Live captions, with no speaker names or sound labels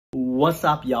What's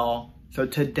up, y'all? So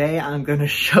today I'm gonna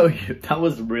show you, that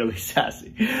was really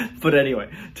sassy, but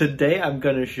anyway, today I'm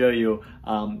gonna show you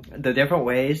the different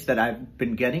ways that I've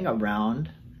been getting around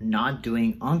not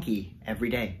doing Anki every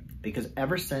day. Because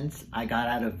ever since I got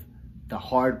out of the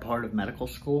hard part of medical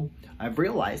school, I've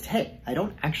realized, hey, I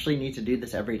don't actually need to do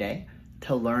this every day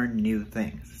to learn new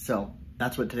things. So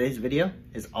that's what today's video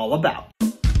is all about.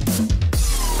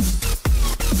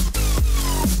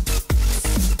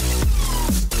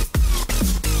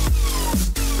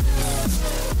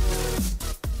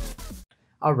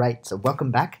 All right, so welcome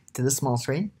back to the small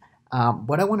screen.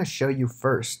 What I want to show you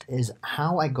first is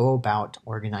how I go about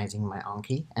organizing my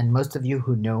Anki. And most of you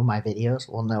who know my videos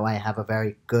will know I have a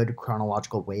very good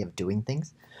chronological way of doing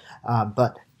things.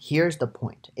 But here's the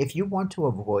point. If you want to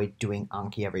avoid doing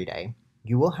Anki every day,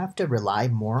 you will have to rely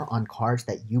more on cards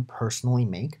that you personally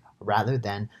make rather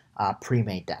than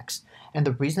pre-made decks. And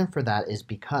the reason for that is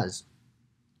because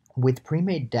with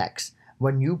pre-made decks,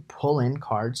 when you pull in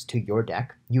cards to your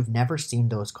deck, you've never seen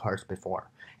those cards before,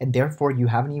 and therefore you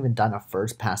haven't even done a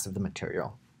first pass of the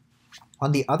material.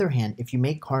 On the other hand, if you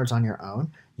make cards on your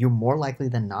own, you're more likely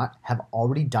than not have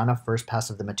already done a first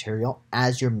pass of the material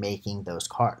as you're making those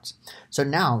cards. So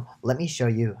now, let me show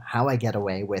you how I get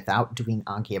away without doing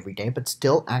Anki every day, but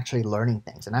still actually learning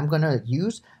things. And I'm going to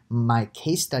use my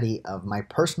case study of my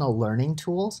personal learning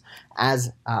tools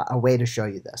as a way to show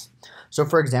you this. So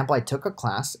for example, I took a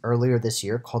class earlier this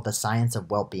year called The Science of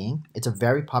Well-Being. It's a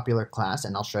very popular class,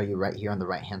 and I'll show you right here on the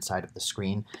right-hand side of the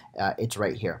screen. It's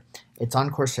right here. It's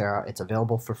on Coursera, it's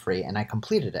available for free, and I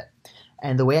completed it.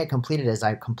 And the way I completed it is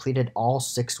I completed all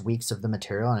 6 weeks of the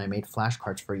material, and I made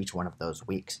flashcards for each one of those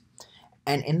weeks.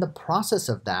 And in the process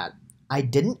of that, I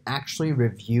didn't actually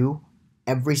review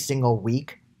every single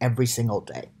week, every single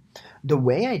day. The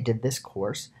way I did this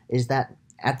course is that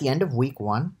at the end of week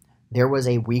 1, there was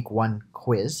a week 1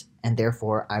 quiz, and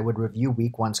therefore I would review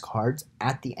week 1's cards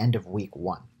at the end of week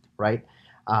 1, right?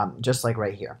 Just like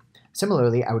right here.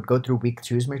 Similarly, I would go through week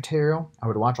 2's material, I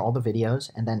would watch all the videos,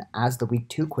 and then as the week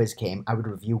 2 quiz came, I would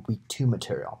review week 2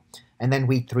 material. And then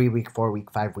week 3, week 4,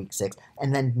 week 5, week 6.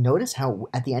 And then notice how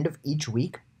at the end of each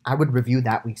week, I would review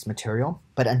that week's material,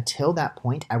 but until that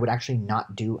point, I would actually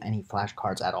not do any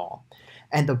flashcards at all.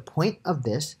 And the point of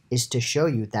this is to show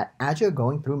you that as you're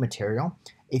going through material,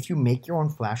 if you make your own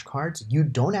flashcards, you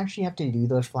don't actually have to do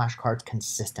those flashcards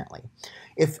consistently.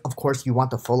 If, of course, you want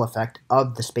the full effect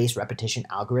of the spaced repetition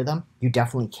algorithm, you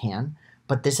definitely can.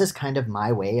 But this is kind of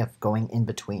my way of going in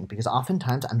between, because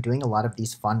oftentimes I'm doing a lot of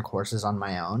these fun courses on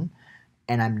my own,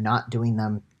 and I'm not doing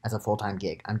them as a full-time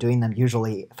gig. I'm doing them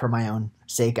usually for my own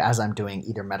sake as I'm doing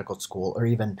either medical school or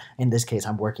even, in this case,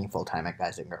 I'm working full-time at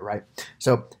Geisinger, right?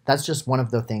 So that's just one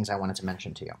of the things I wanted to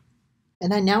mention to you.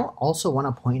 And I now also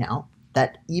want to point out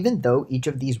that even though each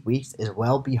of these weeks is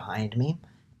well behind me,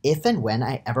 if and when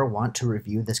I ever want to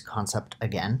review this concept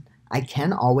again, I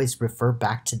can always refer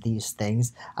back to these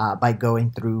things by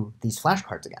going through these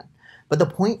flashcards again. But the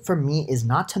point for me is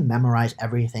not to memorize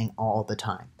everything all the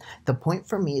time. The point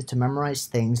for me is to memorize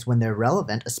things when they're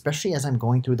relevant, especially as I'm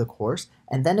going through the course.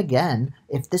 And then again,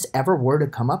 if this ever were to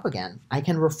come up again, I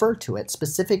can refer to it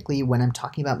specifically when I'm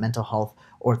talking about mental health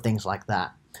or things like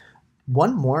that.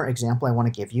 One more example I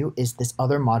want to give you is this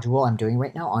other module I'm doing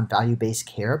right now on value-based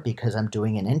care, because I'm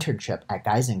doing an internship at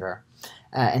Geisinger,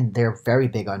 and they're very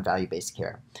big on value-based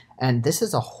care. And this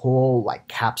is a whole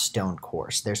capstone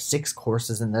course. There's 6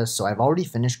 courses in this, so I've already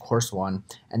finished course 1,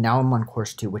 and now I'm on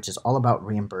course 2, which is all about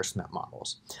reimbursement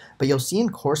models. But you'll see in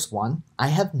course 1, I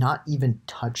have not even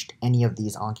touched any of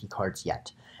these Anki cards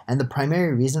yet. And the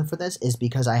primary reason for this is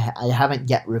because I haven't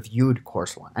yet reviewed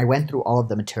course 1. I went through all of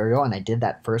the material and I did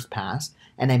that first pass,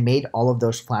 and I made all of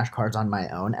those flashcards on my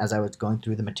own as I was going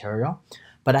through the material.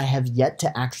 But I have yet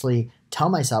to actually tell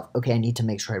myself, okay, I need to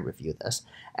make sure I review this.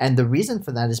 And the reason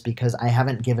for that is because I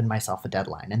haven't given myself a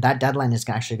deadline. And that deadline is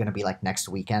actually going to be next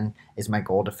weekend is my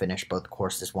goal, to finish both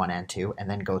courses 1 and 2 and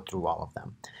then go through all of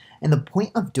them. And the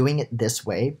point of doing it this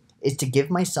way is to give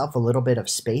myself a little bit of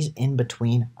space in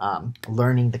between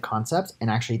learning the concepts and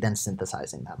actually then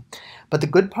synthesizing them. But the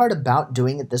good part about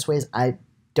doing it this way is I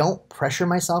don't pressure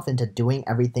myself into doing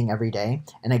everything every day,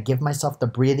 and I give myself the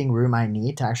breathing room I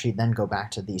need to actually then go back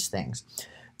to these things.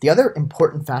 The other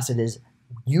important facet is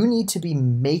you need to be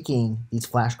making these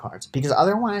flashcards, because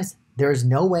otherwise there is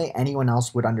no way anyone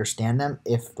else would understand them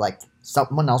if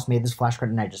someone else made this flashcard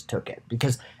and I just took it.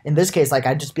 Because in this case,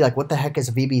 I'd just be like, what the heck is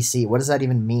VBC? What does that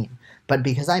even mean? But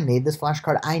because I made this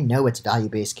flashcard, I know it's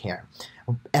value-based care.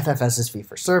 FFS is fee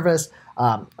for service.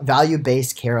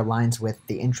 Value-based care aligns with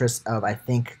the interests of, I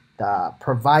think, the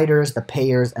providers, the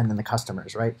payers, and then the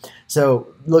customers, right?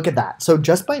 So look at that. So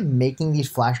just by making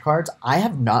these flashcards, I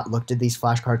have not looked at these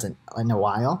flashcards in a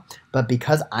while, but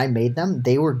because I made them,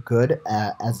 they were good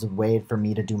as a way for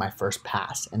me to do my first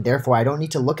pass. And therefore, I don't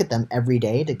need to look at them every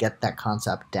day to get that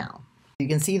concept down. You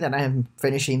can see that I am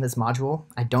finishing this module.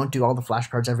 I don't do all the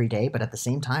flashcards every day, but at the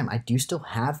same time, I do still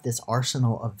have this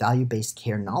arsenal of value-based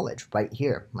care knowledge right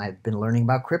here. I've been learning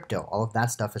about crypto. All of that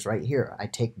stuff is right here. I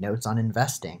take notes on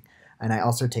investing, and I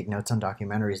also take notes on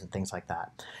documentaries and things like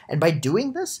that. And by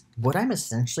doing this, what I'm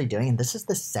essentially doing, and this is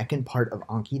the second part of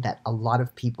Anki that a lot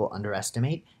of people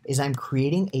underestimate, is I'm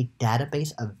creating a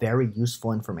database of very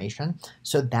useful information.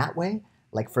 So that way,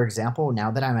 like for example,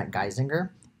 now that I'm at Geisinger,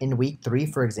 in week 3,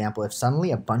 for example, if suddenly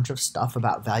a bunch of stuff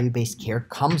about value-based care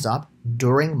comes up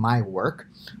during my work,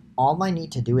 all I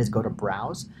need to do is go to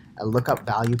browse, look up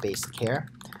value-based care,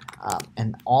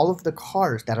 and all of the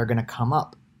cards that are going to come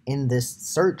up in this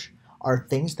search are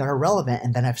things that are relevant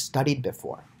and that I've studied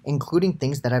before, including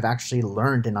things that I've actually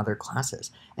learned in other classes.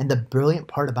 And the brilliant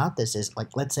part about this is,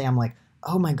 like, let's say I'm like,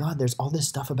 oh my God, there's all this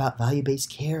stuff about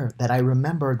value-based care that I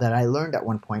remember that I learned at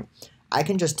one point. I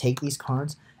can just take these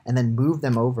cards and then move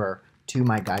them over to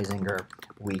my Geisinger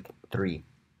week 3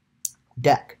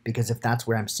 deck, because if that's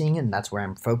where I'm seeing it and that's where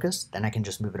I'm focused, then I can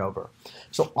just move it over.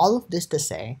 So all of this to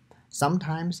say,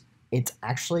 sometimes it's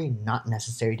actually not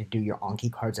necessary to do your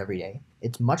Anki cards every day.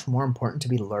 It's much more important to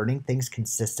be learning things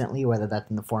consistently, whether that's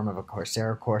in the form of a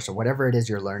Coursera course or whatever it is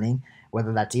you're learning,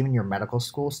 whether that's even your medical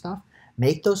school stuff.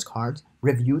 Make those cards,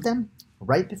 review them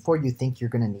right before you think you're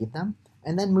going to need them,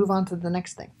 and then move on to the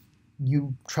next thing.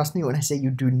 You trust me when I say you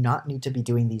do not need to be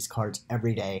doing these cards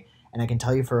every day, and I can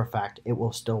tell you for a fact it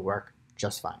will still work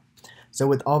just fine. So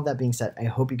with all of that being said, I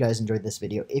hope you guys enjoyed this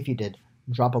video. If you did,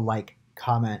 drop a like,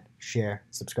 comment, share,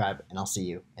 subscribe, and I'll see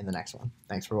you in the next one.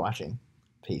 Thanks for watching.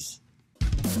 Peace.